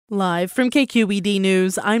Live from KQED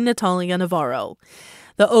News, I'm Natalia Navarro.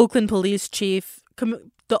 The Oakland Police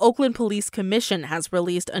Commission has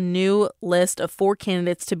released a new list of 4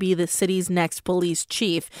 candidates to be the city's next police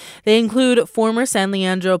chief. They include former San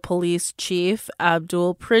Leandro Police Chief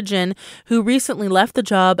Abdul Pridgen, who recently left the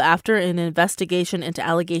job after an investigation into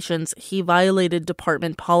allegations he violated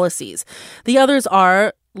department policies. The others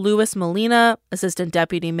are Luis Molina, Assistant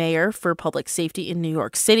Deputy Mayor for Public Safety in New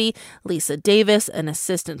York City, Lisa Davis, an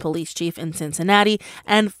Assistant Police Chief in Cincinnati,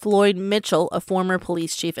 and Floyd Mitchell, a former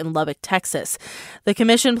police chief in Lubbock, Texas. The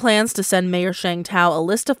commission plans to send Mayor Sheng Tao a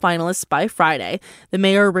list of finalists by Friday. The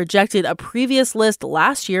mayor rejected a previous list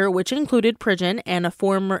last year, which included Pridgen and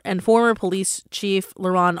former police chief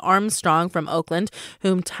LaRon Armstrong from Oakland,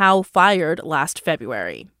 whom Tao fired last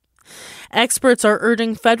February. Experts are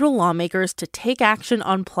urging federal lawmakers to take action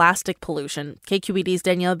on plastic pollution. KQED's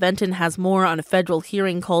Danielle Benton has more on a federal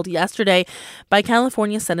hearing called yesterday by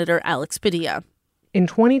California Senator Alex Padilla. In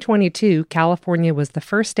 2022, California was the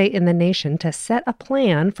first state in the nation to set a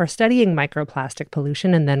plan for studying microplastic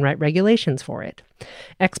pollution and then write regulations for it.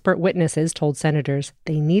 Expert witnesses told senators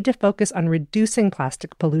they need to focus on reducing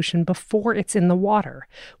plastic pollution before it's in the water,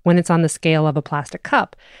 when it's on the scale of a plastic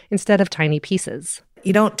cup, instead of tiny pieces.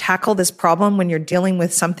 You don't tackle this problem when you're dealing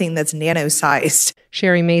with something that's nano-sized.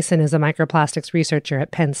 Sherry Mason is a microplastics researcher at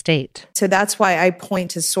Penn State. So that's why I point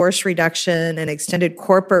to source reduction and extended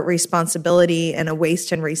corporate responsibility and a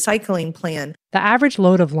waste and recycling plan. The average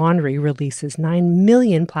load of laundry releases 9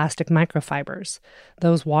 million plastic microfibers.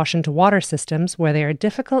 Those wash into water systems where they are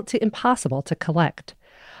difficult to impossible to collect.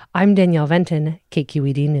 I'm Danielle Benton,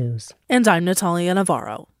 KQED News. And I'm Natalia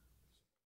Navarro.